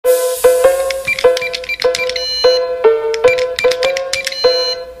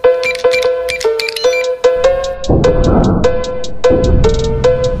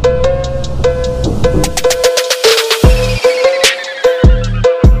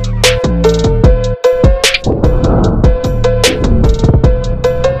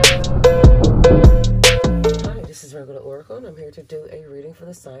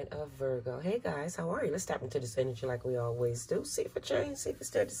right, let's tap into this energy like we always do. See if it changed, see if it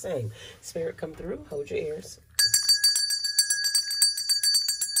stayed the same. Spirit, come through. Hold your ears.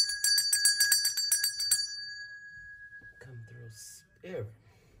 Come through, Spirit.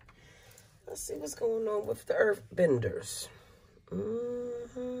 Let's see what's going on with the earth benders.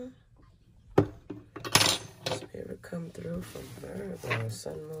 Spirit, come through from Virgo,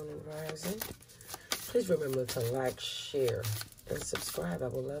 Sun, Moon, and Rising. Please remember to like, share, and subscribe. I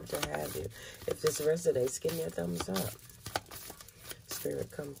would love to have you. If this resonates, give me a thumbs up.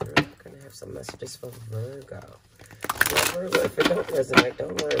 Spirit, come through. I'm going to have some messages for Virgo. Yeah, Virgo, if it don't resonate,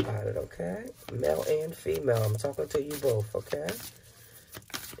 don't worry about it, okay? Male and female. I'm talking to you both, okay?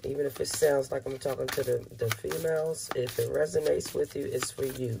 Even if it sounds like I'm talking to the females, if it resonates with you, it's for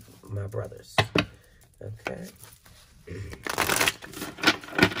you, my brothers. Okay?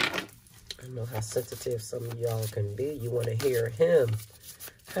 I know how sensitive some of y'all can be. You want to hear him,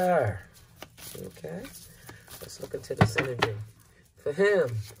 her. Okay? Let's look into this energy. For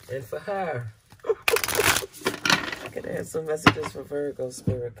him and for her. I can add some messages for Virgo.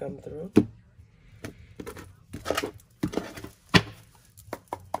 Spirit, come through.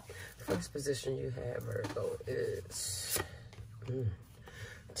 First position you have, Virgo, is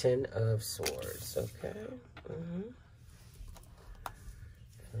 10 of Swords, okay?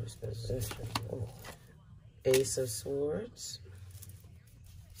 First position. Oh. Ace of Swords.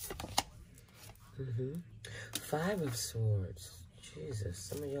 5 of Swords. Jesus,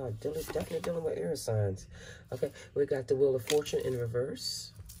 some of y'all definitely dealing with air signs. Okay, we got the Wheel of Fortune in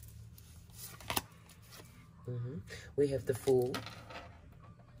reverse. We have the Fool.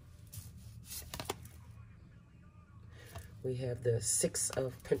 We have the 6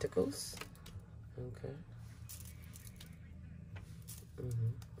 of Pentacles. Okay.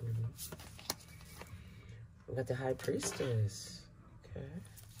 We got the High Priestess. Okay.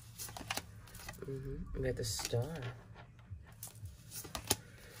 We got the Star.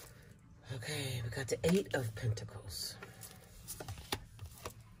 Okay, we got the 8 of Pentacles.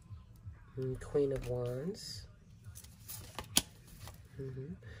 Queen of Wands.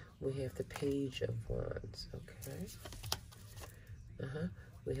 We have the Page of Wands. Okay.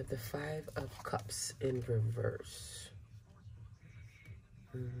 We have the 5 of Cups in reverse.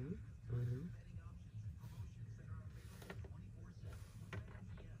 Okay.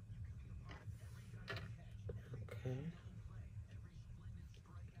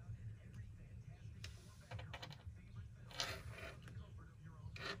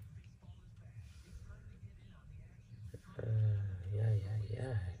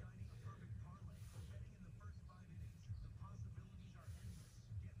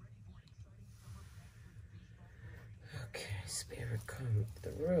 Okay, Spirit, come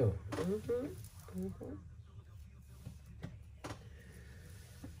through.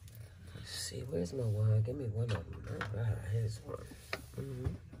 Let's see, where's my wand? Give me one of them. All right, here's one.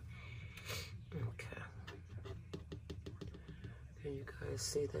 Okay. Can you guys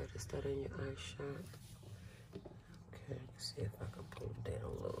see that? Is that in your eye shot? Okay, let's see if I can pull it down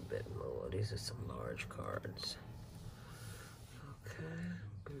a little bit more. These are some large cards. Okay.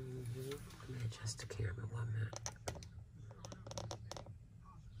 Let me adjust the camera 1 minute.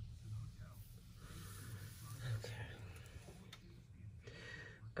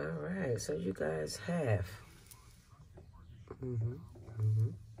 All right, so you guys have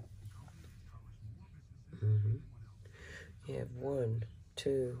you have 1,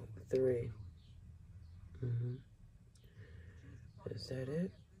 2, 3. Is that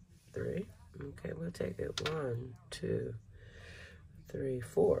it? 3. Okay, we'll take it. 1, 2, 3,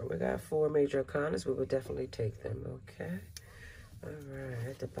 4. We got 4 major arcanas. We will definitely take them. Okay. All right,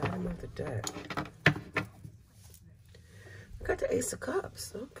 at the bottom of the deck. Got the Ace of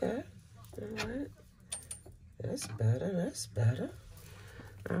Cups. Okay. All right. That's better. That's better.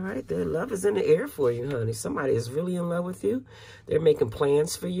 All right. Their love is in the air for you, honey. Somebody is really in love with you. They're making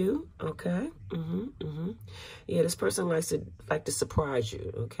plans for you. Okay. Yeah, this person likes to surprise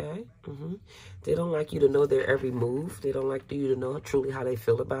you. Okay. They don't like you to know their every move. They don't like you to know truly how they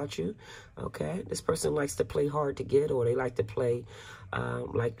feel about you. Okay. This person likes to play hard to get, or they like to play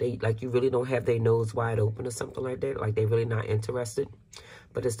like you really don't have their nose wide open or something like that. Like they're really not interested.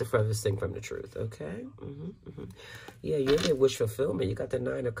 But it's the furthest thing from the truth, okay? Yeah, you're their wish fulfillment. You got the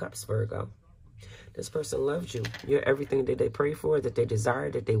 9 of Cups, Virgo. This person loves you. You're everything that they pray for, that they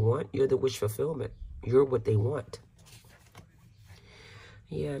desire, that they want. You're the wish fulfillment. You're what they want.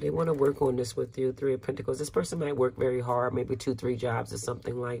 Yeah, they want to work on this with you. 3 of Pentacles. This person might work very hard, maybe 2, 3 jobs or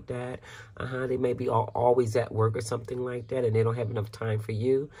something like that. They may be always at work or something like that, and they don't have enough time for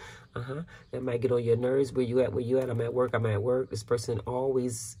you. That might get on your nerves. Where you at? Where you at? I'm at work. I'm at work. This person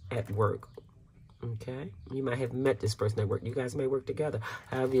always at work. Okay, you might have met this person at work. You guys may work together.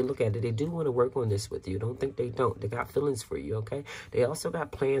 However you look at it, they do want to work on this with you. Don't think they don't. They got feelings for you, okay? They also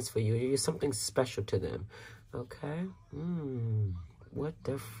got plans for you. You're something special to them, okay? What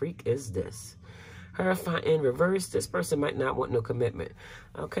the freak is this? Hierophant in reverse. This person might not want no commitment,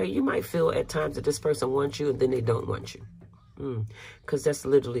 okay? You might feel at times that this person wants you and then they don't want you. Because that's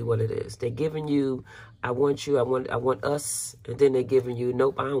literally what it is. They're giving you, I want you, I want us, and then they're giving you,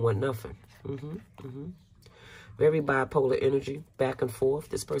 nope, I don't want nothing. Very bipolar energy, back and forth.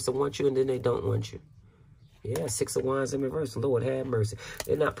 This person wants you and then they don't want you. Yeah, 6 of Wands in reverse. Lord have mercy.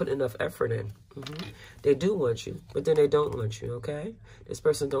 They're not putting enough effort in. They do want you, but then they don't want you, okay? This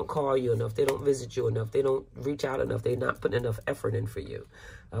person don't call you enough. They don't visit you enough. They don't reach out enough. They're not putting enough effort in for you,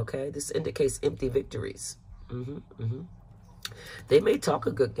 okay? This indicates empty victories. They may talk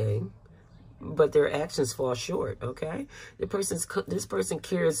a good game, but their actions fall short, okay? This person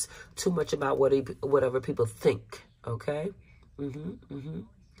cares too much about whatever people think, okay?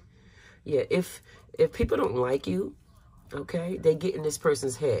 Yeah, if people don't like you, okay, they get in this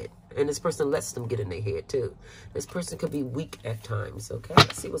person's head. And this person lets them get in their head, too. This person could be weak at times, okay?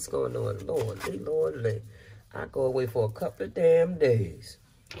 Let's see what's going on. Lord, I go away for a couple of damn days.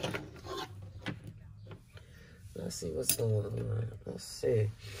 Let's see what's going on. Let's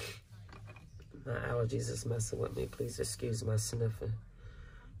see. My allergies is messing with me. Please excuse my sniffing.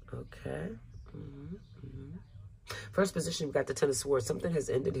 Okay. First position, we got the Ten of Swords. Something has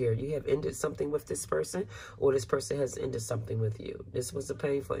ended here. You have ended something with this person, or this person has ended something with you. This was a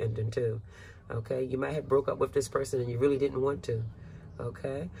painful ending, too. Okay. You might have broke up with this person and you really didn't want to.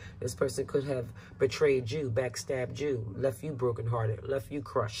 Okay. This person could have betrayed you, backstabbed you, left you brokenhearted, left you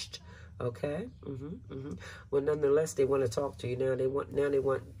crushed. Okay. Well, nonetheless, they want to talk to you now. They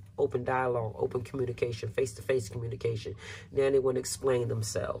want open dialogue, open communication, face-to-face communication. Now they want to explain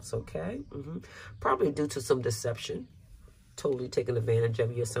themselves. Okay. Probably due to some deception, totally taking advantage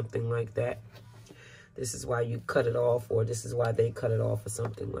of you or something like that. This is why you cut it off, or this is why they cut it off, or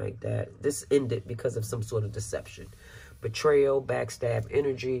something like that. This ended because of some sort of deception, betrayal, backstab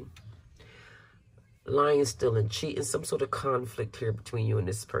energy. Lying, stealing, cheating, some sort of conflict here between you and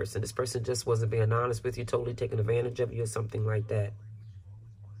this person. This person just wasn't being honest with you, totally taking advantage of you or something like that.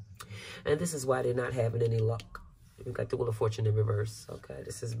 And this is why they're not having any luck. You've got the Wheel of Fortune in reverse. Okay,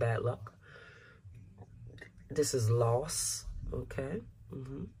 this is bad luck. This is loss. Okay.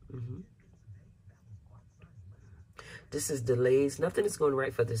 This is delays. Nothing is going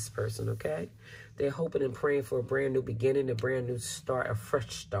right for this person, okay? They're hoping and praying for a brand new beginning, a brand new start, a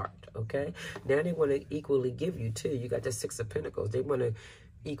fresh start, okay? Now they want to equally give you, too. You got the Six of Pentacles. They want to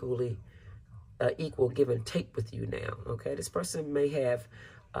equal give and take with you now, okay? This person may have,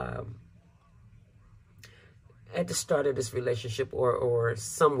 at the start of this relationship or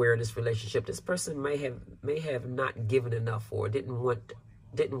somewhere in this relationship, this person may have not given enough or didn't want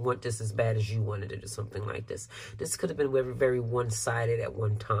this as bad as you wanted it or something like this. This could have been very, very one-sided at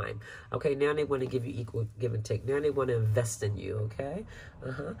one time. Okay, now they want to give you equal give and take. Now they want to invest in you, okay?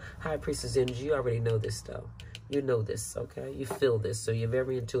 High Priestess energy, you already know this, though. You know this, okay? You feel this, so you're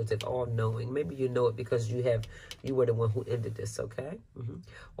very intuitive, all-knowing. Maybe you know it because you were the one who ended this, okay?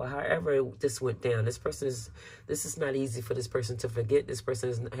 Well, however this went down, this is not easy for this person to forget. This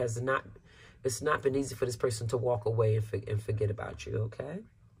person it's not been easy for this person to walk away and forget about you, okay?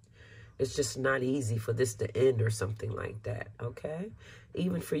 It's just not easy for this to end or something like that, okay?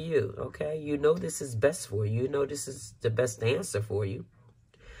 Even for you, okay? You know this is best for you. You know this is the best answer for you.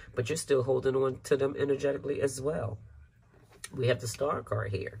 But you're still holding on to them energetically as well. We have the Star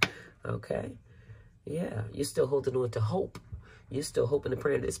card here, okay? Yeah, you're still holding on to hope. You're still hoping and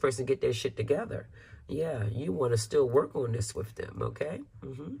praying that this person get their shit together. Yeah, you want to still work on this with them, okay?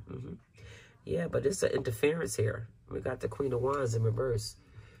 Yeah, but it's an interference here. We got the Queen of Wands in reverse.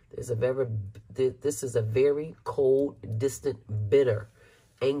 This is a very cold, distant, bitter,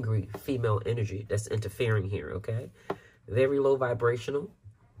 angry female energy that's interfering here, okay? Very low vibrational.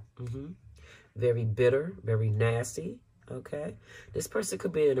 Very bitter, very nasty, okay? This person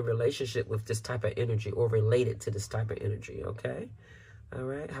could be in a relationship with this type of energy or related to this type of energy, okay? All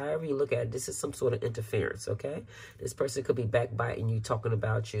right? However you look at it, this is some sort of interference, okay? This person could be backbiting you, talking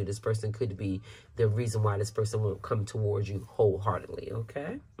about you. This person could be the reason why this person won't come towards you wholeheartedly,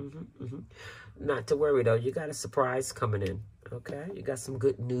 okay? Not to worry, though. You got a surprise coming in, okay? You got some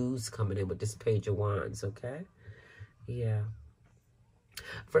good news coming in with this Page of Wands, okay? Yeah.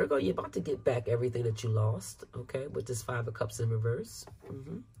 Virgo, you're about to get back everything that you lost, okay, with this Five of Cups in reverse.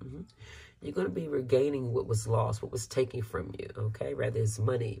 You're going to be regaining what was lost, what was taken from you, okay, whether it's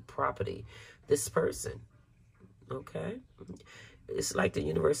money, property, this person, okay. it's like the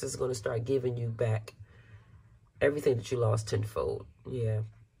universe is going to start giving you back everything that you lost tenfold. Yeah.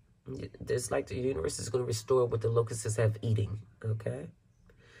 It's like the universe is going to restore what the locusts have eaten. Okay?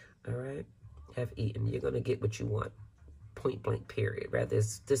 All right? Have eaten. You're going to get what you want. Point blank, period. Rather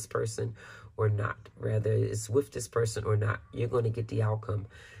it's this person or not. Rather it's with this person or not. You're going to get the outcome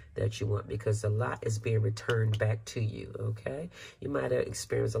that you want, because a lot is being returned back to you. Okay? You might have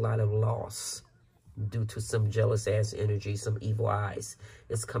experienced a lot of loss due to some jealous ass energy, some evil eyes.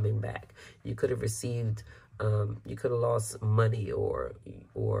 It's coming back. You could have received, you could have lost money or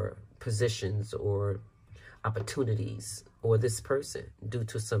positions or opportunities, or this person, due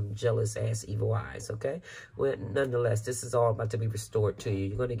to some jealous ass evil eyes. Okay, well, nonetheless, this is all about to be restored to you.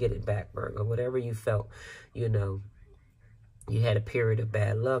 You're going to get it back, Virgo. Whatever you felt, you know, you had a period of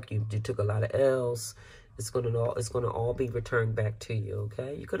bad luck, you took a lot of L's, it's going to all be returned back to you.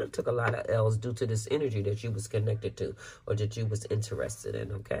 Okay, you could have took a lot of L's due to this energy that you was connected to or that you was interested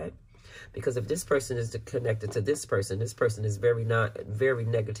in. Okay, because if this person is connected to this person is very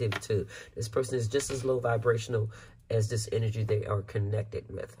negative too. This person is just as low vibrational as this energy they are connected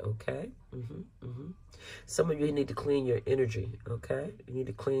with. Okay. Some of you need to clean your energy. Okay, you need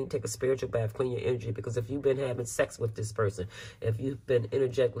to take a spiritual bath, clean your energy, because if you've been having sex with this person, if you've been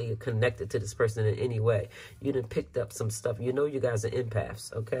energetically connected to this person in any way, you done picked up some stuff. You know, you guys are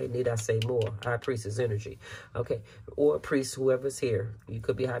empaths. Okay, need I say more? High priestess energy. Okay, or priest, whoever's here. You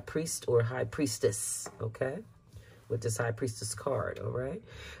could be high priest or high priestess. Okay, with this high priestess card. All right,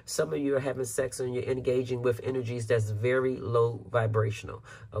 some of you are having sex and you're engaging with energies that's very low vibrational.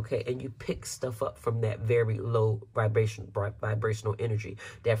 Okay, and you pick stuff up from that very low vibrational energy,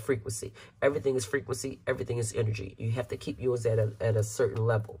 that frequency. Everything is frequency, everything is energy. You have to keep yours at a certain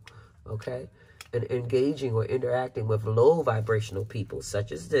level. Okay, and engaging or interacting with low vibrational people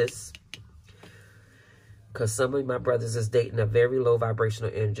such as this, because some of my brothers is dating a very low vibrational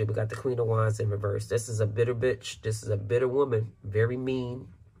energy. We got the Queen of Wands in reverse. This is a bitter bitch. This is a bitter woman. Very mean.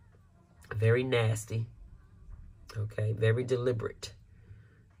 Very nasty. Okay. Very deliberate.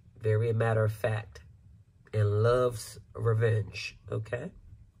 Very matter of fact. And loves revenge. Okay.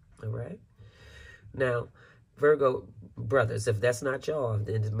 All right. Now, Virgo brothers, if that's not y'all,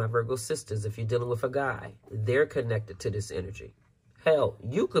 then my Virgo sisters, if you're dealing with a guy, they're connected to this energy. Hell,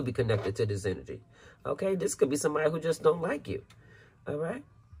 you could be connected to this energy. Okay, this could be somebody who just don't like you. All right?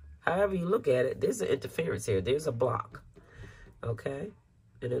 However you look at it, there's an interference here. There's a block. Okay?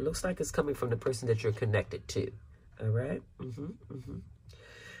 And it looks like it's coming from the person that you're connected to. All right?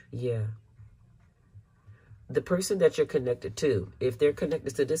 Yeah. The person that you're connected to, if they're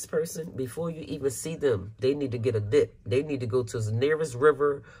connected to this person, before you even see them, they need to get a dip. They need to go to the nearest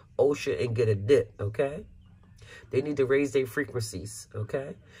river, ocean, and get a dip. Okay? They need to raise their frequencies,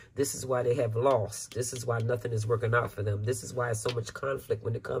 okay? This is why they have lost. This is why nothing is working out for them. This is why so much conflict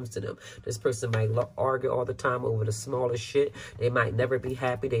when it comes to them. This person might argue all the time over the smallest shit. They might never be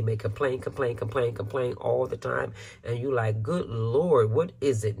happy. They may complain all the time. And you like, good Lord, what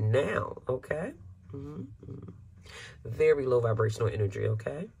is it now, okay? Very low vibrational energy,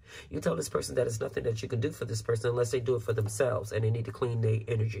 okay? You tell this person that it's nothing that you can do for this person unless they do it for themselves, and they need to clean their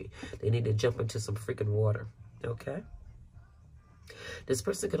energy. They need to jump into some freaking water, okay? This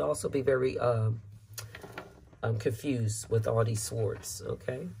person could also be very confused with all these swords,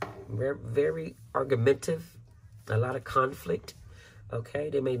 okay? Very argumentative, a lot of conflict, okay?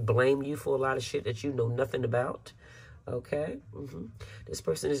 They may blame you for a lot of shit that you know nothing about, okay? This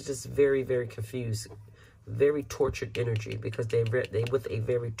person is just very, very confused. Very tortured energy, because they with a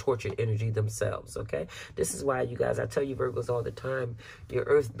very tortured energy themselves, okay? This is why, you guys, I tell you Virgos all the time, you're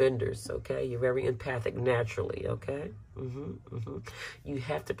earth benders, okay? You're very empathic naturally, okay? You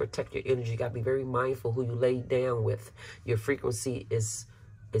have to protect your energy. You got to be very mindful who you lay down with. Your frequency is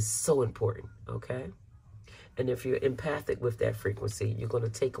so important, okay? And if you're empathic with that frequency, you're going to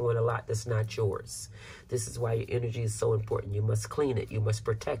take on a lot that's not yours. This is why your energy is so important. You must clean it. You must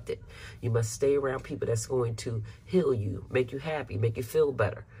protect it. You must stay around people that's going to heal you, make you happy, make you feel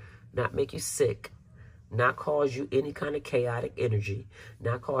better, not make you sick, not cause you any kind of chaotic energy,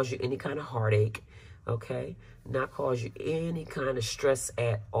 not cause you any kind of heartache, okay? Not cause you any kind of stress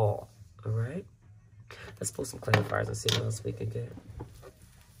at all, all right? Let's pull some clarifiers and see what else we can get.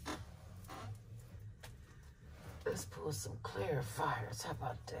 Let's pull some clarifiers. How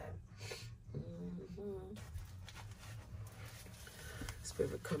about that?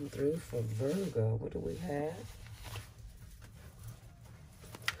 Spirit come through for Virgo. What do we have?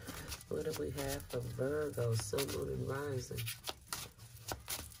 What do we have for Virgo? Sun, Moon, and Rising.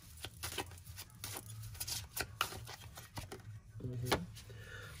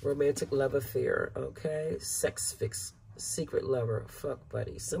 Romantic love affair. Okay. Sex secret lover, fuck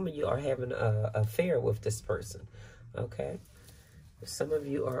buddy. Some of you are having an affair with this person, okay? Some of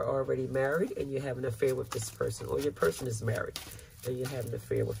you are already married and you have an affair with this person, or your person is married and you have an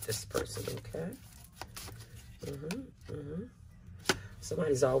affair with this person, okay?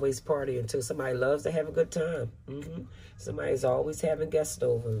 Somebody's always partying too. Somebody loves to have a good time. Somebody's always having guests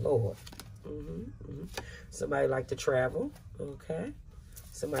over, Lord. Somebody like to travel, okay?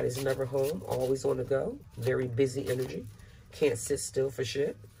 Somebody's never home, always on the go. Very busy energy. Can't sit still for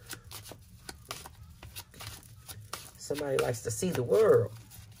shit. Somebody likes to see the world.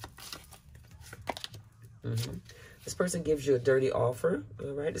 This person gives you a dirty offer,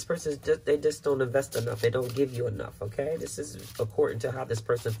 all right? This person, they just don't invest enough. They don't give you enough, okay? This is according to how this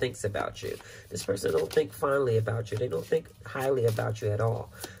person thinks about you. This person don't think fondly about you. They don't think highly about you at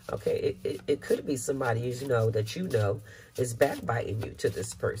all, okay? It could be somebody you know is backbiting you to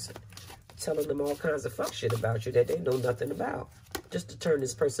this person, telling them all kinds of fuck shit about you that they know nothing about, just to turn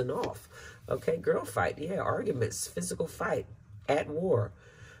this person off, okay? Girl fight, yeah, arguments, physical fight, at war,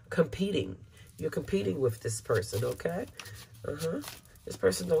 competing. You're competing with this person, okay? This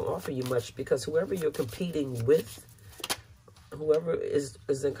person don't offer you much because whoever you're competing with, whoever is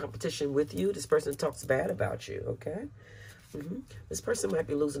in competition with you, this person talks bad about you, okay? This person might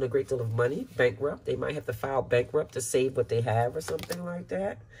be losing a great deal of money, bankrupt. They might have to file bankrupt to save what they have or something like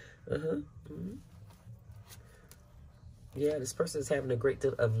that. Yeah, this person is having a great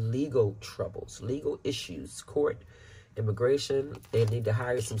deal of legal troubles, legal issues, court, immigration. They need to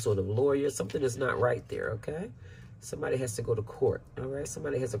hire some sort of lawyer. Something is not right there, okay? Somebody has to go to court, all right?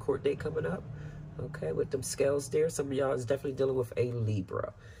 Somebody has a court date coming up, okay, with them scales there. Some of y'all is definitely dealing with a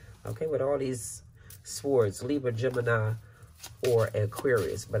Libra, okay, with all these swords, Libra, Gemini, or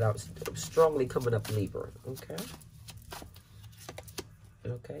Aquarius, but I'm strongly coming up Libra, okay?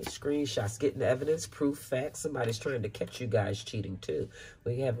 Okay, screenshots, getting evidence, proof, facts. Somebody's trying to catch you guys cheating too.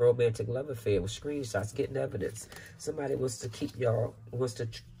 We have romantic love affair with screenshots, getting evidence. Somebody wants to keep y'all, wants to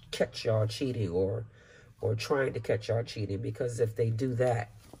catch y'all cheating or trying to catch y'all cheating, because if they do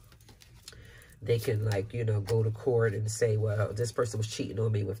that, they can, like, you know, go to court and say, well, this person was cheating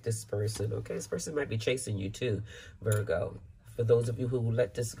on me with this person. Okay, this person might be chasing you too, Virgo. For those of you who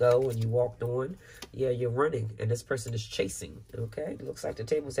let this go and you walked on, yeah, you're running and this person is chasing, okay? It looks like the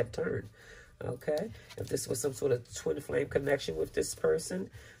tables have turned, okay? If this was some sort of twin flame connection with this person,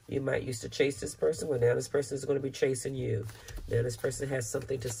 you might used to chase this person. Well, now this person is going to be chasing you. Now this person has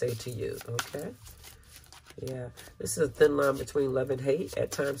something to say to you, okay? Yeah, this is a thin line between love and hate. At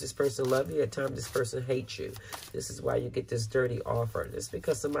times this person loves you, at times this person hates you. This is why you get this dirty offer. It's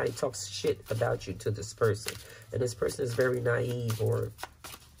because somebody talks shit about you to this person. And this person is very naive or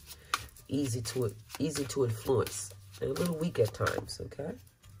easy to influence. And a little weak at times, okay?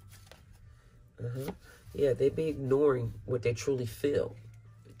 Yeah, they be ignoring what they truly feel.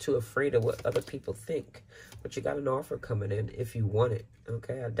 Too afraid of what other people think. But you got an offer coming in if you want it,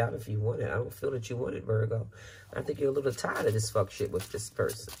 okay? I doubt if you want it. I don't feel that you want it, Virgo. I think you're a little tired of this fuck shit with this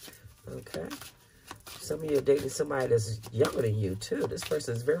person, okay? Some of you are dating somebody that's younger than you, too. This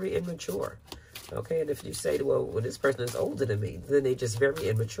person is very immature, okay? And if you say, well, this person is older than me, then they're just very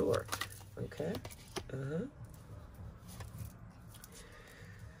immature, okay?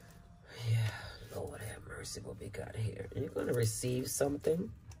 Yeah, Lord have mercy, what we got here. You're going to receive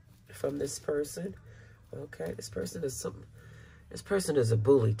something from this person, okay? This person is a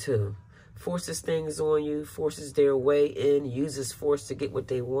bully too. Forces things on you, forces their way in, uses force to get what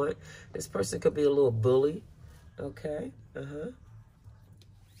they want. This person could be a little bully, okay?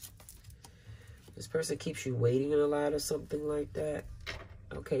 This person keeps you waiting a lot or something like that.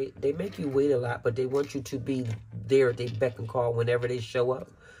 Okay, they make you wait a lot, but they want you to be there at their beck and call whenever they show up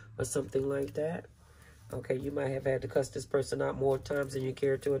or something like that. Okay, you might have had to cuss this person out more times than you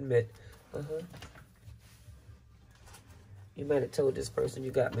care to admit. You might have told this person,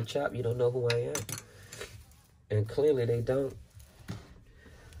 you got me chopped, you don't know who I am. And clearly they don't.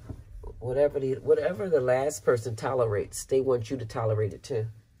 Whatever the last person tolerates, they want you to tolerate it too.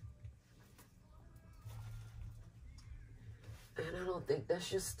 And I don't think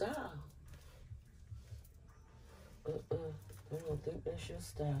that's your style. I don't think that's your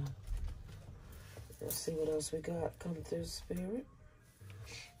style. Let's see what else we got. Come through, Spirit.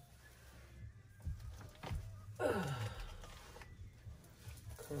 Come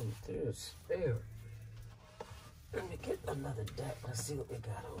through, Spirit. Let me get another deck. Let's see what we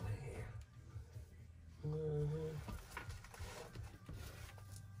got over here.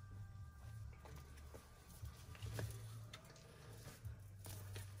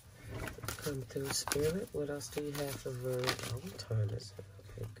 Come through, Spirit. What else do you have for Virgo? Oh, what time is it?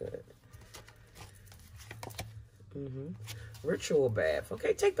 Okay, good. Ritual bath.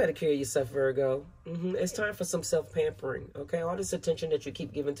 Okay, take better care of yourself, Virgo. It's time for some self-pampering. Okay, all this attention that you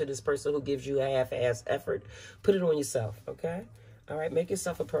keep giving to this person who gives you a half-ass effort, put it on yourself. Okay. All right, make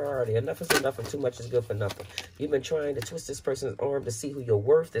yourself a priority. Enough is enough and too much is good for nothing. You've been trying to twist this person's arm to see who you're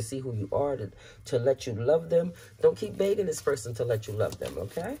worth, to see who you are, to let you love them. Don't keep begging this person to let you love them,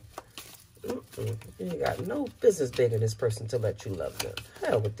 okay? You got no business begging this person to let you love them.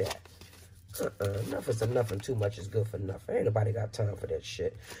 Hell with that. Enough is enough and too much is good for nothing. Ain't nobody got time for that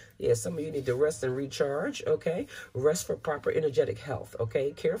shit. Yeah, some of you need to rest and recharge, okay? Rest for proper energetic health,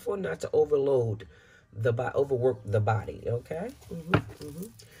 okay? Careful not to overwork the body, okay?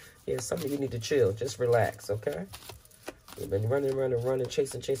 Yeah, some of you need to chill. Just relax, okay? You've been running,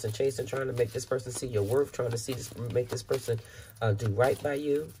 chasing, trying to make this person see your worth, trying to make this person do right by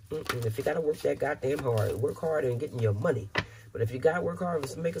you. If you got to work that goddamn hard, work hard and getting your money. But if you got to work hard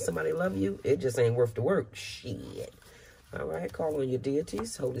and making somebody love you, it just ain't worth the work. Shit. All right, call on your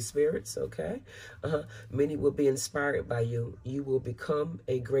deities, Holy Spirits, okay? Many will be inspired by you. You will become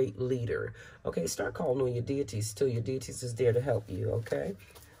a great leader. Okay, start calling on your deities till your deities is there to help you, okay?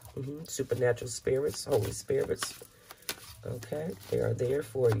 Supernatural spirits, Holy Spirits, okay? They are there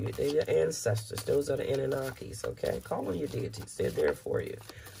for you. They're your ancestors. Those are the Anunnakis, okay? Call on your deities. They're there for you,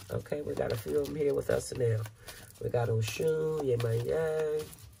 okay? We got a few of them here with us now. We got Oshun, Yemaye,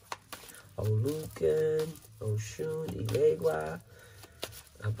 Olukan, Oshun, Ilegwa,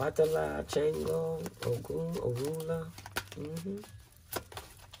 Abatala, Chango, Ogun, Orula.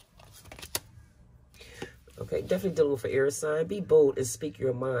 Okay, definitely dealing with an air sign. Be bold and speak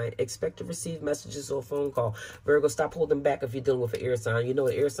your mind. Expect to receive messages or phone call. Virgo, stop holding back if you're dealing with an air sign. You know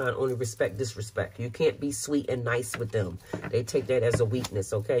an air sign only respect disrespect. You can't be sweet and nice with them. They take that as a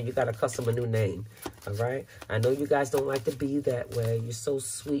weakness, okay? You got to custom a new name, all right? I know you guys don't like to be that way. You're so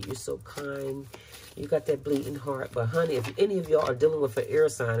sweet. You're so kind. You got that bleeding heart. But, honey, if any of y'all are dealing with an air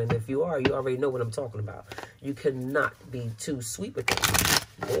sign, and if you are, you already know what I'm talking about. You cannot be too sweet with them.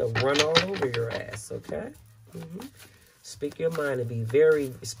 They'll run all over your ass, okay? Speak your mind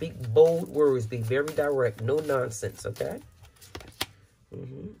and speak bold words. Be very direct. No nonsense, okay?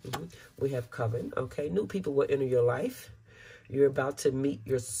 We have coven, okay? New people will enter your life. You're about to meet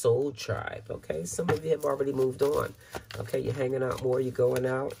your soul tribe, okay? Some of you have already moved on, okay? You're hanging out more. You're going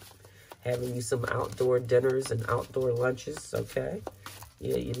out, having you some outdoor dinners and outdoor lunches, okay?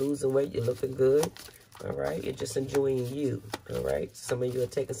 Yeah, you're losing weight. You're looking good. All right, you're just enjoying you. All right, some of you are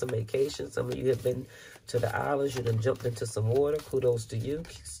taking some vacation. Some of you have been to the islands. You done jumped into some water. Kudos to you.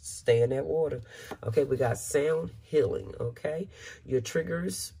 Stay in that water. Okay, we got sound healing. Okay, your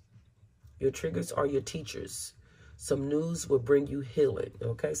triggers are your teachers. Some news will bring you healing.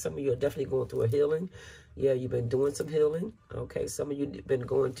 Okay, some of you are definitely going through a healing. Yeah, you've been doing some healing. Okay, some of you have been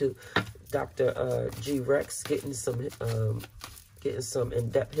going to Dr. G. Rex, getting some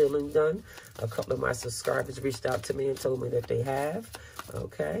in-depth healing done. A couple of my subscribers reached out to me and told me that they have.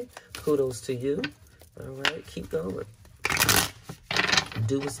 Okay. Kudos to you. All right. Keep going.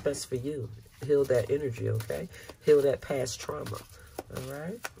 Do what's best for you. Heal that energy, okay? Heal that past trauma. All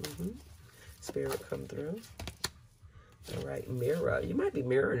right. Spirit, come through. All right. Mirror. You might be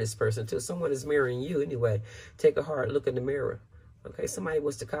mirroring this person, too. Someone is mirroring you anyway. Take a hard look in the mirror. Okay, somebody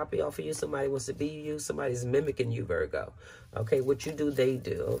wants to copy off of you. Somebody wants to be you. Somebody's mimicking you, Virgo. Okay, what you do, they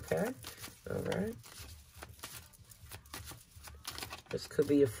do. Okay, all right. This could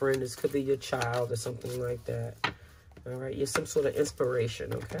be a friend. This could be your child or something like that. All right, you're some sort of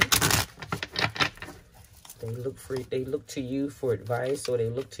inspiration. Okay. They look to you for advice, or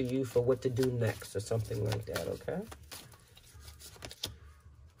they look to you for what to do next, or something like that. Okay.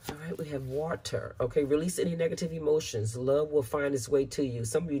 All right, we have water. Okay, release any negative emotions. Love will find its way to you.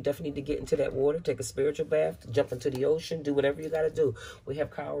 Some of you definitely need to get into that water, take a spiritual bath, jump into the ocean, do whatever you got to do. We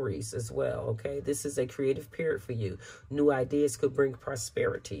have cowries as well, okay? This is a creative period for you. New ideas could bring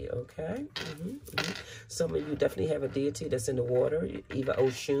prosperity, okay? Some of you definitely have a deity that's in the water, either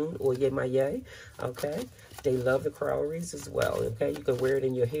Oshun or Yemaye, okay? They love the cowries as well, okay? You can wear it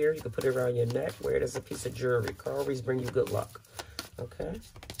in your hair. You can put it around your neck. Wear it as a piece of jewelry. Cowries bring you good luck, okay?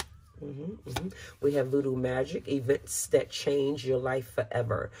 We have voodoo magic, events that change your life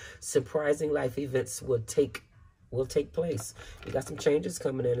forever. Surprising life events will take place. You got some changes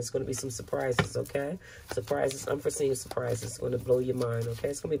coming in. It's going to be some surprises, okay? Surprises, unforeseen surprises. It's going to blow your mind, okay?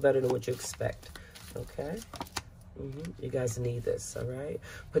 It's going to be better than what you expect, okay? You guys need this, all right?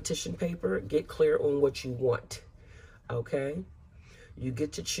 Petition paper, get clear on what you want, okay? You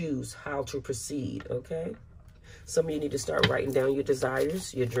get to choose how to proceed, okay? Some of you need to start writing down your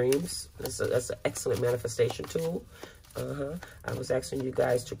desires, your dreams. That's an excellent manifestation tool. I was asking you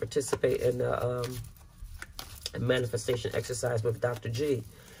guys to participate in the a manifestation exercise with Dr. G.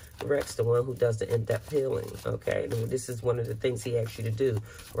 Rex, the one who does the in-depth healing, okay? And this is one of the things he asks you to do.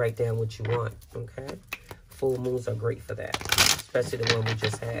 Write down what you want, okay? Full moons are great for that, especially the one we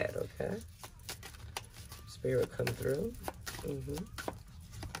just had, okay? Spirit come through.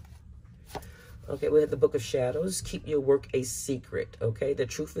 Okay, we have the Book of Shadows. Keep your work a secret, okay? The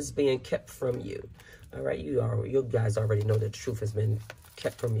truth is being kept from you. All right, you guys already know that the truth has been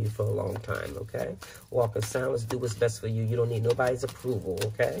kept from you for a long time, okay? Walk in silence, do what's best for you. You don't need nobody's approval,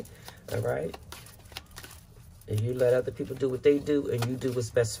 okay? All right? And you let other people do what they do, and you do what's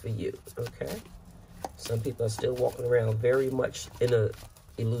best for you, okay? Some people are still walking around very much in a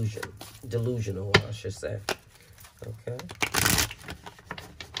delusional, I should say, okay?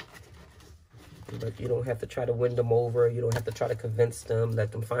 But you don't have to try to win them over. You don't have to try to convince them.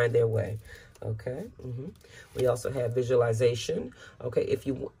 Let them find their way. Okay. We also have visualization. Okay. If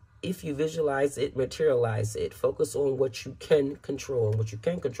you visualize it, materialize it. Focus on what you can control. And what you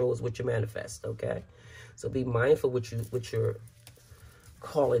can control is what you manifest. Okay. So be mindful what you're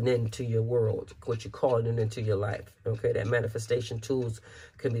calling into your world, what you're calling into your life. Okay. That manifestation tools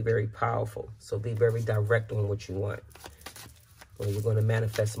can be very powerful. So be very direct on what you want. Or you're going to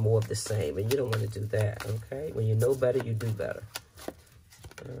manifest more of the same. And you don't want to do that, okay? When you know better, you do better.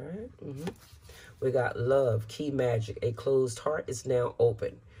 All right? We got love, key magic. A closed heart is now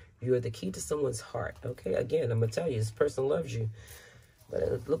open. You're the key to someone's heart, okay? Again, I'm going to tell you, this person loves you. But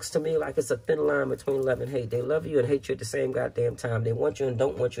it looks to me like it's a thin line between love and hate. They love you and hate you at the same goddamn time. They want you and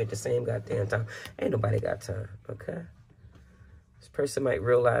don't want you at the same goddamn time. Ain't nobody got time, okay? This person might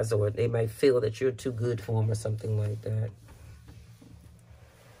realize, or they might feel that you're too good for them or something like that.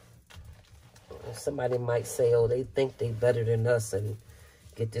 Somebody might say, oh, they think they better than us, and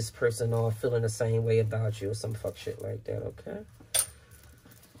get this person all feeling the same way about you or some fuck shit like that, okay?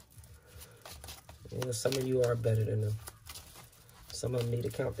 You know, some of you are better than them. Some of them need to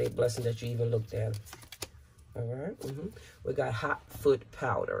count their blessing that you even looked at them. All right? We got hot foot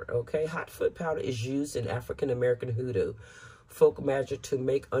powder, okay? Hot foot powder is used in African-American hoodoo folk magic to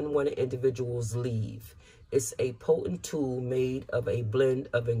make unwanted individuals leave. It's a potent tool made of a blend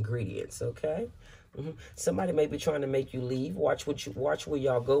of ingredients, okay? Somebody may be trying to make you leave. Watch where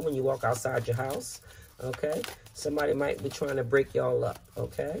y'all go when you walk outside your house, okay? Somebody might be trying to break y'all up,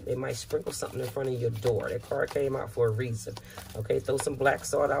 okay? They might sprinkle something in front of your door. That card came out for a reason, okay? Throw some black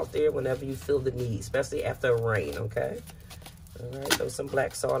salt out there whenever you feel the need, especially after a rain, okay? All right, throw some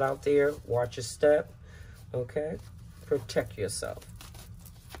black salt out there. Watch your step, okay? Protect yourself.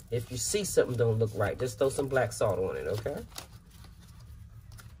 If you see something don't look right, just throw some black salt on it, okay?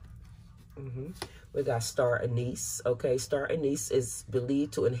 We got star anise, okay? Star anise is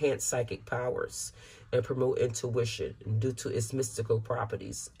believed to enhance psychic powers and promote intuition due to its mystical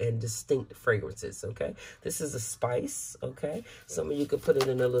properties and distinct fragrances, okay? This is a spice, okay? Some of you can put it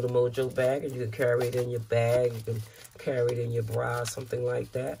in a little mojo bag, and you can carry it in your bag. You can carry it in your bra, something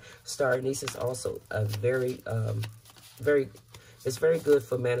like that. Star anise is also a it's very good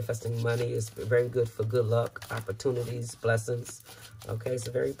for manifesting money. It's very good for good luck, opportunities, blessings. Okay, it's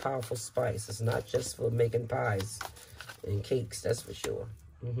a very powerful spice. It's not just for making pies and cakes, that's for sure.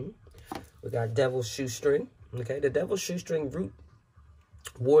 We got devil's shoestring. Okay, the devil's shoestring root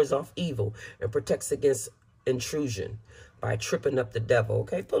wards off evil and protects against intrusion by tripping up the devil.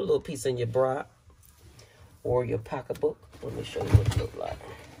 Okay, put a little piece in your bra or your pocketbook. Let me show you what it looks like.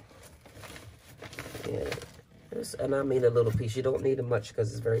 Yeah. And I mean a little piece. You don't need it much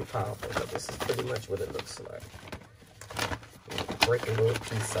because it's very powerful. But this is pretty much what it looks like. Break a little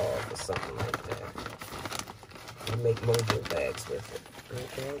piece off or something like that. You make mojo bags with it.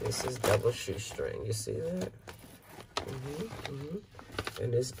 Okay, this is double shoestring. You see that?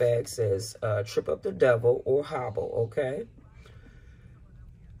 And this bag says, trip up the devil or hobble, okay?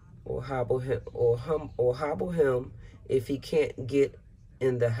 Or hobble him if he can't get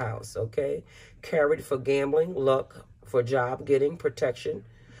in the house, okay? Carried for gambling, luck, for job getting, protection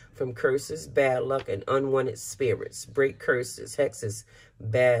from curses, bad luck, and unwanted spirits. Break curses, hexes,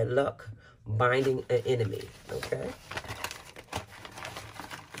 bad luck, binding an enemy, okay?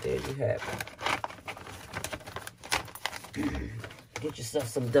 There you have it. Get yourself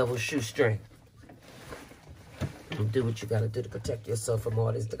some double shoestring. And do what you gotta do to protect yourself from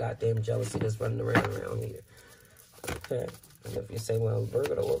all this goddamn jealousy that's running around here. Okay? And if you say, well,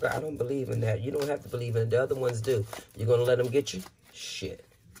 Virgo, the worker, I don't believe in that. You don't have to believe in it. The other ones do. You're going to let them get you? Shit.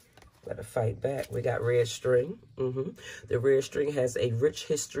 Better fight back. We got red string. The red string has a rich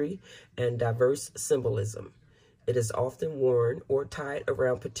history and diverse symbolism. It is often worn or tied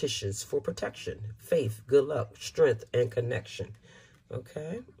around petitions for protection, faith, good luck, strength, and connection.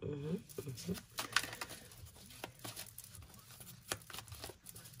 Okay?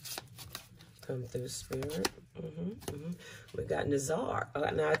 Come through, Spirit. We got Nazar.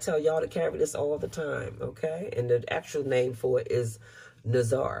 Now, I tell y'all to carry this all the time, okay? And the actual name for it is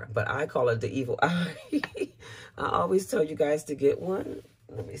Nazar, but I call it the evil eye. I always tell you guys to get one.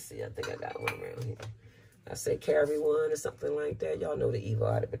 Let me see. I think I got one around here. I say carry one or something like that. Y'all know the evil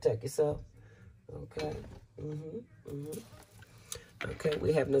eye to protect yourself. Okay. Okay,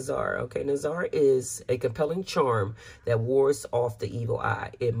 we have Nazar. Okay, Nazar is a compelling charm that wards off the evil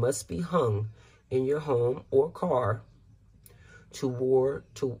eye. It must be hung in your home or car or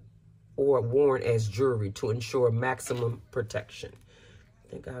worn as jewelry to ensure maximum protection.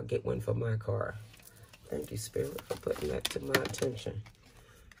 I think I'll get one for my car. Thank you, Spirit, for putting that to my attention.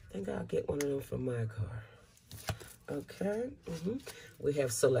 I think I'll get one of them for my car. Okay. We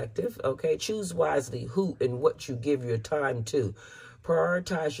have selective. Okay, choose wisely who and what you give your time to.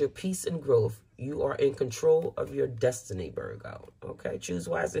 Prioritize your peace and growth. You are in control of your destiny, Virgo. Okay, choose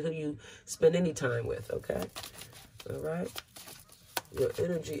wisely who you spend any time with. Okay, all right. Your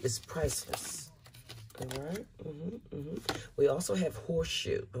energy is priceless. All right. We also have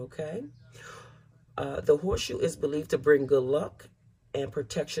horseshoe. Okay, the horseshoe is believed to bring good luck and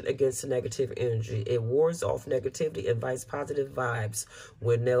protection against negative energy. It wards off negativity, invites positive vibes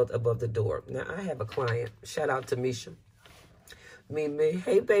when nailed above the door. Now, I have a client. Shout out to Misha. Me.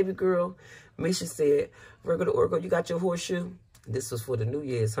 Hey, baby girl. Misha said, Virgo the Oracle, you got your horseshoe? This was for the New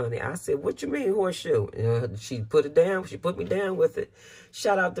Year's, honey. I said, what you mean horseshoe? She put it down. She put me down with it.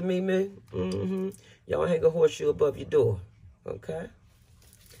 Shout out to me. Y'all hang a horseshoe above your door. Okay?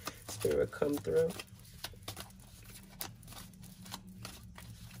 Spirit come through.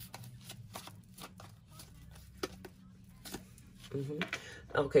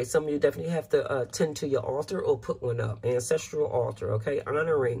 Okay, some of you definitely have to tend to your altar or put one up. Ancestral altar, okay?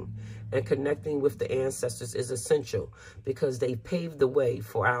 Honoring and connecting with the ancestors is essential because they paved the way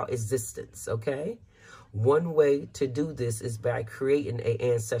for our existence, okay? One way to do this is by creating an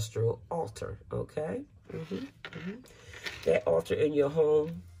ancestral altar, okay? That altar in your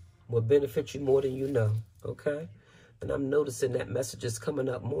home will benefit you more than you know, okay? And I'm noticing that message is coming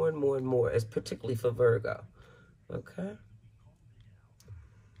up more and more and more, as particularly for Virgo, okay?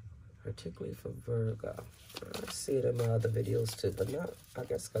 Particularly for Virgo. I see it in my other videos too, but not, I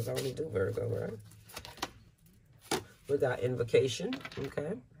guess, because I only do Virgo, right? We got invocation,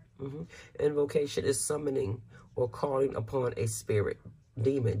 okay? Invocation is summoning or calling upon a spirit,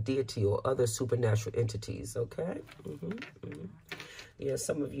 demon, deity, or other supernatural entities, okay? Yeah,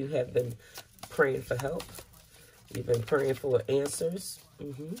 some of you have been praying for help. You've been praying for answers.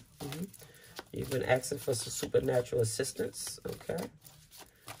 You've been asking for some supernatural assistance, okay?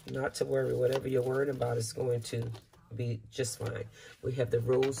 Not to worry. Whatever you're worrying about is going to be just fine. We have the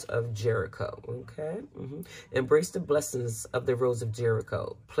Rose of Jericho, okay? Embrace the blessings of the Rose of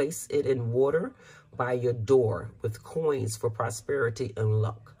Jericho. Place it in water by your door with coins for prosperity and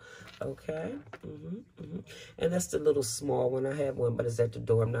luck, okay? And that's the little small one. I have one, but it's at the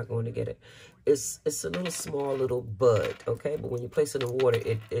door. I'm not going to get it. It's a little small little bud, okay? But when you place it in water,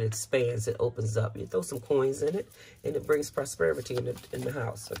 it expands, it opens up. You throw some coins in it, and it brings prosperity in the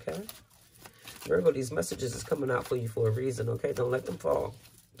house, okay? Virgo, these messages is coming out for you for a reason, okay? Don't let them fall.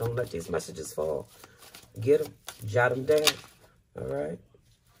 Don't let these messages fall. Get them. Jot them down, all right?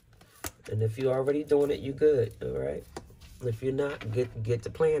 And if you're already doing it, you're good, all right? If you're not, get to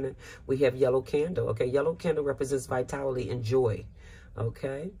planning. We have yellow candle, okay? Yellow candle represents vitality and joy,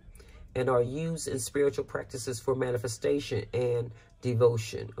 okay? And are used in spiritual practices for manifestation and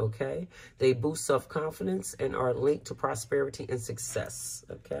devotion, okay? They boost self-confidence and are linked to prosperity and success,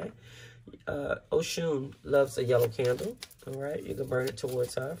 okay? Oshun loves a yellow candle, all right? You can burn it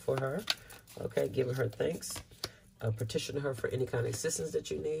towards her, for her, okay? Giving her thanks. Petition her for any kind of assistance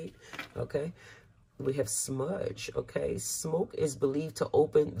that you need, okay? We have smudge, okay? Smoke is believed to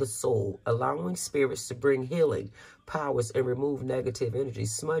open the soul, allowing spirits to bring healing powers and remove negative energy.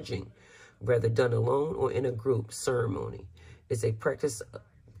 Smudging, whether done alone or in a group ceremony, is a practice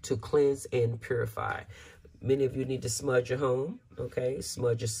to cleanse and purify. Many of you need to smudge your home, okay?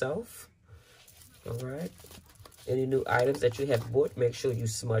 Smudge yourself, all right? Any new items that you have bought, make sure you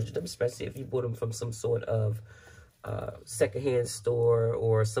smudge them, especially if you bought them from some sort of secondhand store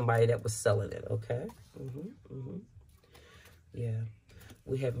or somebody that was selling it, okay? Yeah.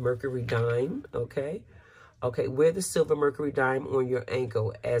 We have Mercury dime, okay? Okay, wear the silver Mercury dime on your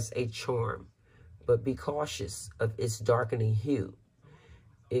ankle as a charm, but be cautious of its darkening hue.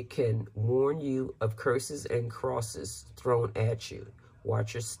 It can warn you of curses and crosses thrown at you.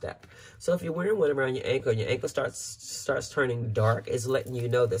 Watch your step. So if you're wearing one around your ankle and your ankle starts turning dark, it's letting you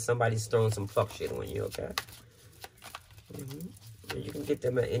know that somebody's throwing some fuck shit on you, okay? You can get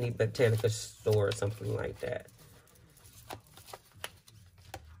them at any botanica store or something like that.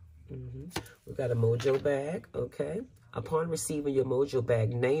 We got a mojo bag, okay? Upon receiving your mojo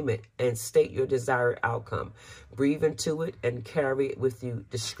bag, name it and state your desired outcome. Breathe into it and carry it with you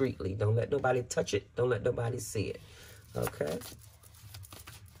discreetly. Don't let nobody touch it. Don't let nobody see it, okay?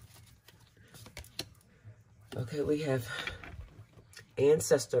 Okay, we have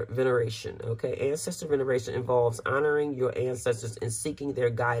ancestor veneration, okay? Ancestor veneration involves honoring your ancestors and seeking their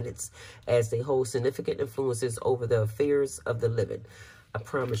guidance as they hold significant influences over the affairs of the living. I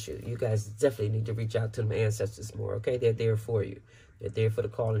promise you, you guys definitely need to reach out to them ancestors more, okay? They're there for you. They're there for the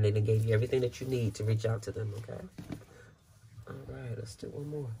call, and they done gave you everything that you need to reach out to them, okay? All right, let's do one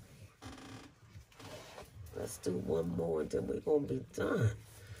more. Let's do one more, and then we're going to be done.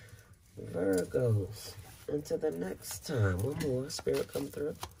 Virgos. Until the next time. One more. Spirit come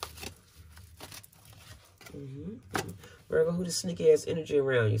through. Virgo, who the sneaky ass energy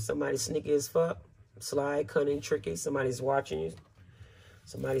around you? Somebody sneaky as fuck. Sly, cunning, tricky. Somebody's watching you.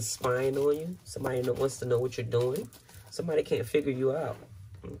 Somebody's spying on you. Somebody wants to know what you're doing. Somebody can't figure you out.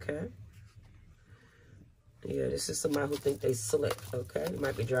 Okay? Yeah, this is somebody who think they slick. Okay? You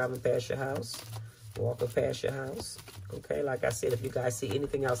might be driving past your house. Walking past your house. Okay? Like I said, if you guys see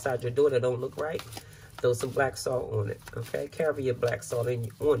anything outside your door that don't look right, throw some black salt on it. Okay? Carry your black salt on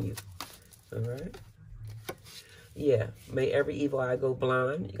you. All right? Yeah. May every evil eye go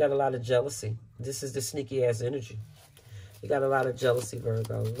blind. You got a lot of jealousy. This is the sneaky ass energy. You got a lot of jealousy,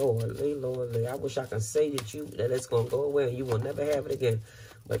 Virgo. Lordly, Lordly. I wish I could say that it's going to go away and you will never have it again.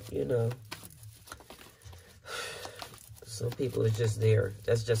 But, you know, some people are just there.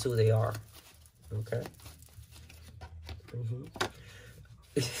 That's just who they are. Okay?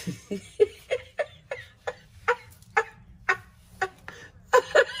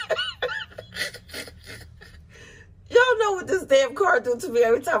 Y'all know what this damn card do to me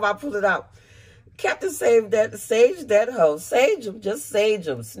every time I pull it out. Captain Sage that hoe. Sage them. Just sage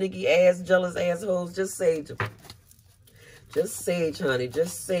them. Sneaky ass, jealous assholes. Just sage them. Just sage, honey.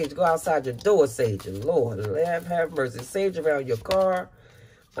 Just sage. Go outside your door, sage. Lord, have mercy. Sage around your car.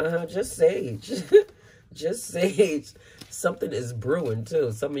 Just sage. Just sage. Something is brewing,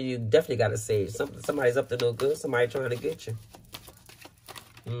 too. Some of you definitely got to sage. Somebody's up to no good. Somebody trying to get you.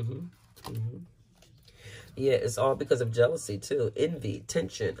 Yeah, it's all because of jealousy, too. Envy,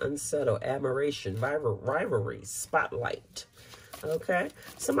 tension, unsettled, admiration, rivalry, spotlight. Okay?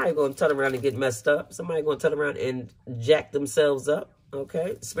 Somebody going to turn around and get messed up. Somebody going to turn around and jack themselves up.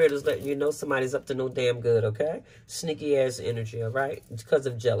 Okay? Spirit is letting you know somebody's up to no damn good, okay? Sneaky ass energy, all right? Because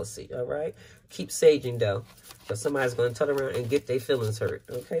of jealousy, all right? Keep saging, though. Because somebody's going to turn around and get their feelings hurt.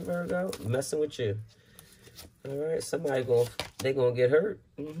 Okay, Virgo? Messing with you. All right? Somebody they're going to get hurt.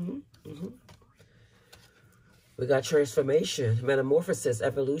 We got transformation, metamorphosis,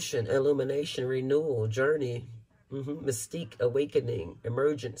 evolution, illumination, renewal, journey, mystique, awakening,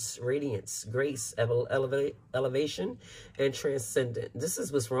 emergence, radiance, grace, elevation, and transcendent. This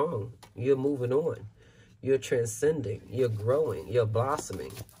is what's wrong. You're moving on. You're transcending. You're growing. You're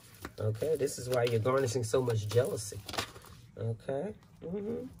blossoming. Okay? This is why you're garnishing so much jealousy. Okay?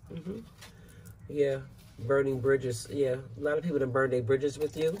 Yeah. Burning bridges. Yeah, a lot of people done burned their bridges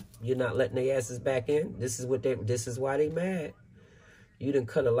with you. You're not letting their asses back in. This is why they mad. You done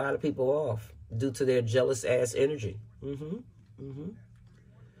cut a lot of people off due to their jealous ass energy.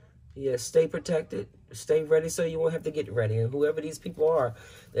 Yeah, stay protected. Stay ready so you won't have to get ready. And whoever these people are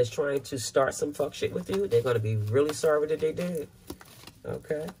that's trying to start some fuck shit with you, they're going to be really sorry that they did.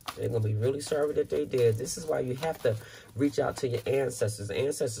 Okay? They're going to be really sorry that they did. This is why you have to reach out to your ancestors.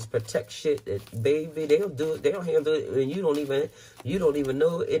 Ancestors protect shit that, baby, they'll do it. They'll handle it, and you don't even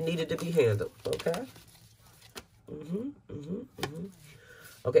know it needed to be handled. Okay?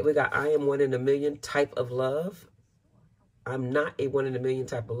 Okay, we got I am one in a million type of love. I'm not a one in a million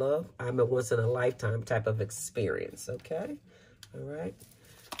type of love. I'm a once in a lifetime type of experience. Okay? All right?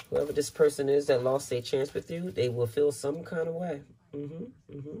 Whoever this person is that lost their chance with you, they will feel some kind of way.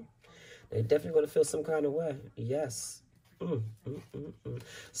 They're definitely going to feel some kind of way. Yes.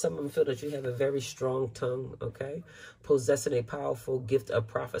 Some of them feel that you have a very strong tongue, okay? Possessing a powerful gift of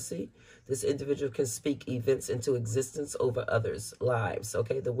prophecy. This individual can speak events into existence over others' lives,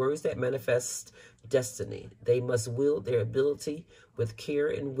 okay? The words that manifest destiny. They must wield their ability with care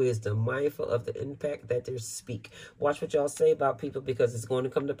and wisdom, mindful of the impact that they speak. Watch what y'all say about people because it's going to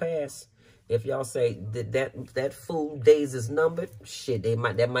come to pass. If y'all say that fool days is numbered, shit,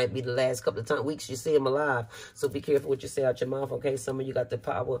 that might be the last couple of weeks you see him alive. So be careful what you say out your mouth, okay? Some of you got the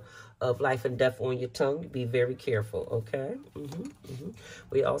power of life and death on your tongue. Be very careful, okay?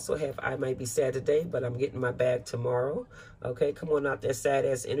 We also have, I might be sad today, but I'm getting my bag tomorrow, okay? Come on out, that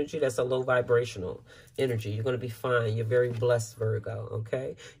sad-ass energy. That's a low vibrational energy. You're going to be fine. You're very blessed, Virgo,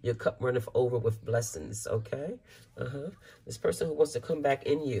 okay? Your cup runneth over with blessings, okay? This person who wants to come back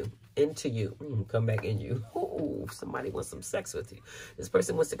into you, come back in you. Ooh, somebody wants some sex with you. This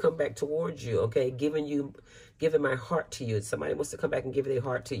person wants to come back towards you, okay? Giving my heart to you. Somebody wants to come back and give their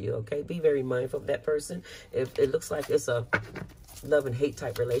heart to you, okay? Be very mindful of that person. If it looks like it's a love and hate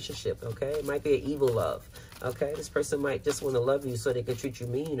type relationship, okay? It might be an evil love, okay? This person might just want to love you so they can treat you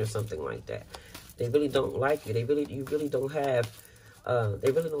mean or something like that. They really don't like you. You really don't have,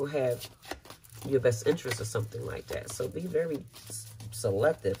 they really don't have your best interest or something like that. So be very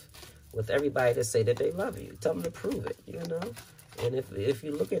selective with everybody that say that they love you. Tell them to prove it, you know? And if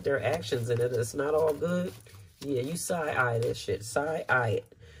you look at their actions and it's not all good, yeah, you side-eye this shit. Side-eye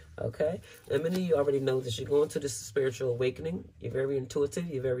it, okay? And many of you already know that you're going to this spiritual awakening. You're very intuitive.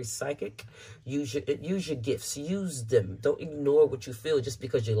 You're very psychic. Use your gifts. Use them. Don't ignore what you feel just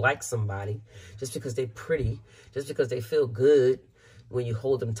because you like somebody, just because they're pretty, just because they feel good when you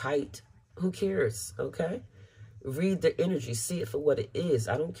hold them tight. Who cares, okay? Read the energy. See it for what it is.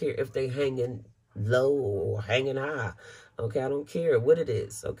 I don't care if they hanging low or hanging high, okay? I don't care what it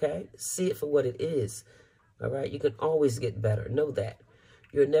is, okay? See it for what it is, all right? You can always get better. Know that.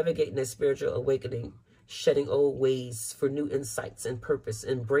 You're navigating a spiritual awakening, shedding old ways for new insights and purpose.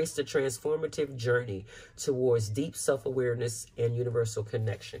 Embrace the transformative journey towards deep self-awareness and universal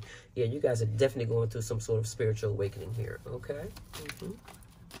connection. Yeah, you guys are definitely going through some sort of spiritual awakening here, okay?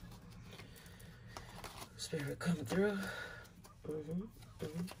 Spirit, come through.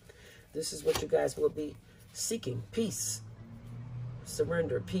 This is what you guys will be seeking. Peace,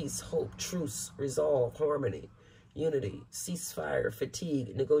 surrender, peace, hope, truce, resolve, harmony, unity, ceasefire,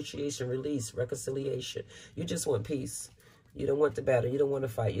 fatigue, negotiation, release, reconciliation. You just want peace. You don't want the battle. You don't want to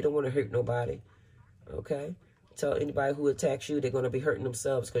fight. You don't want to hurt nobody. Okay? Tell anybody who attacks you, they're going to be hurting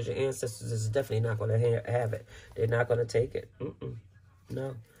themselves because your ancestors is definitely not going to have it. They're not going to take it.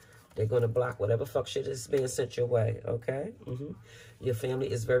 No. They're going to block whatever fuck shit is being sent your way, okay? Your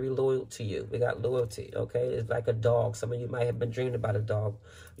family is very loyal to you. We got loyalty, okay? It's like a dog. Some of you might have been dreaming about a dog.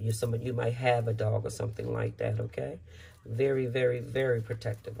 Some of you might have a dog or something like that, okay? Very, very, very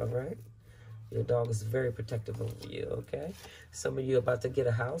protective, all right? Your dog is very protective over you, okay? Some of you are about to get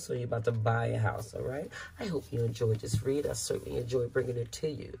a house or you're about to buy a house, all right? I hope you enjoyed this read. I certainly enjoyed bringing it to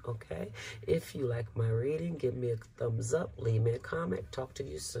you, okay? If you like my reading, give me a thumbs up, leave me a comment. Talk to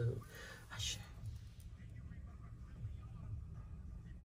you soon. Ashe.